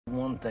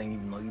one thing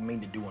even though you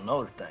mean to do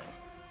another thing.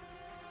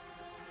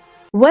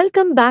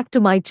 Welcome back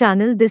to my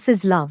channel. This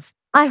is Love.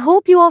 I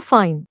hope you are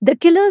fine. The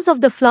Killers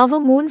of the Flower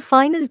Moon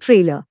final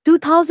trailer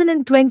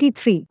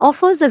 2023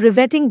 offers a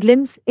riveting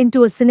glimpse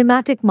into a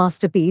cinematic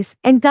masterpiece,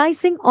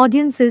 enticing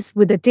audiences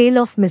with a tale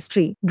of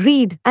mystery,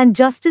 greed, and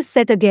justice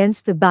set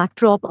against the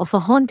backdrop of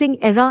a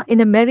haunting era in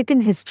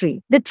American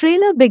history. The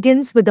trailer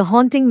begins with a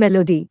haunting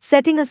melody,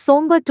 setting a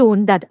somber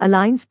tone that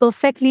aligns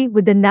perfectly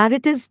with the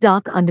narrative's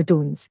dark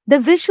undertones. The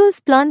visuals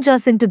plunge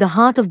us into the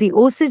heart of the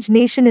Osage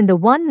Nation in the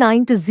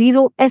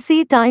 1920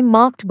 SA time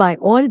marked by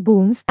oil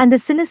booms and the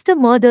sinister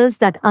murders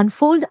that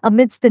unfold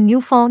amidst the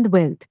newfound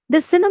wealth. The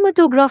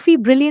cinematography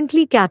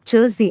brilliantly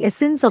captures the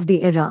essence of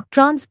the era,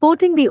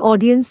 transporting the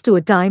audience to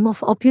a time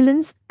of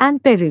opulence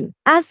and peril.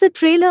 As the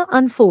trailer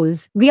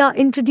unfolds, we are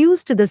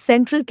introduced to the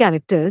central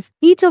characters,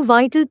 each a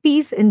vital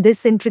piece in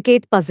this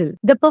intricate puzzle.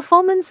 The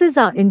performances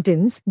are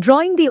intense,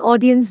 drawing the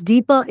audience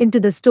deeper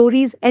into the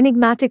story's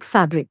enigmatic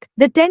fabric.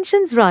 The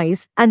tensions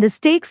rise, and the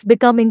stakes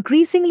become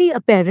increasingly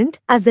apparent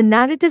as the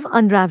narrative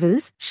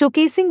unravels,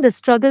 showcasing the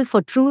struggle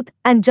for truth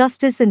and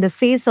justice in the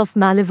face of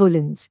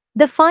malevolence.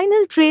 The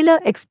final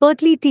trailer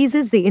expertly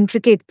teases the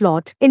intricate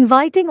plot,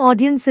 inviting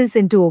audiences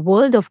into a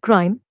world of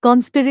crime,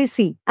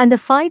 conspiracy, and the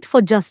fight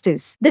for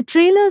justice. The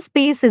trailer's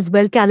pace is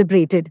well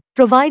calibrated,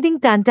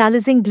 providing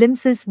tantalizing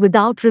glimpses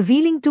without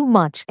revealing too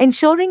much,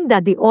 ensuring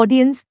that the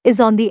audience is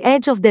on the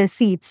edge of their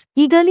seats,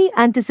 eagerly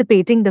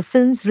anticipating the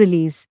film's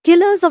release.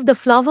 Killers of the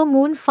Flower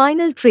Moon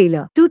final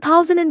trailer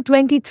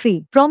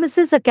 2023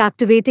 promises a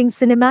captivating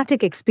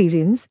cinematic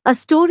experience, a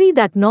story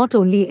that not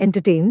only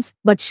entertains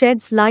but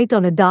sheds light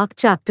on a dark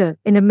chapter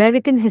in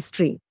American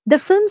history. The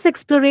film's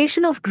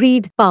exploration of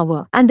greed,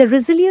 power, and the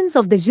resilience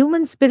of the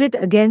human spirit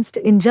against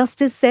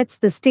injustice sets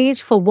the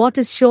stage for what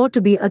is sure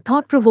to be a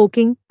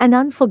thought-provoking and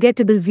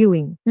unforgettable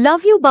viewing.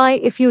 Love you. Bye.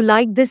 If you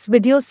like this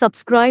video,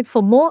 subscribe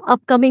for more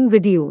upcoming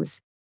videos.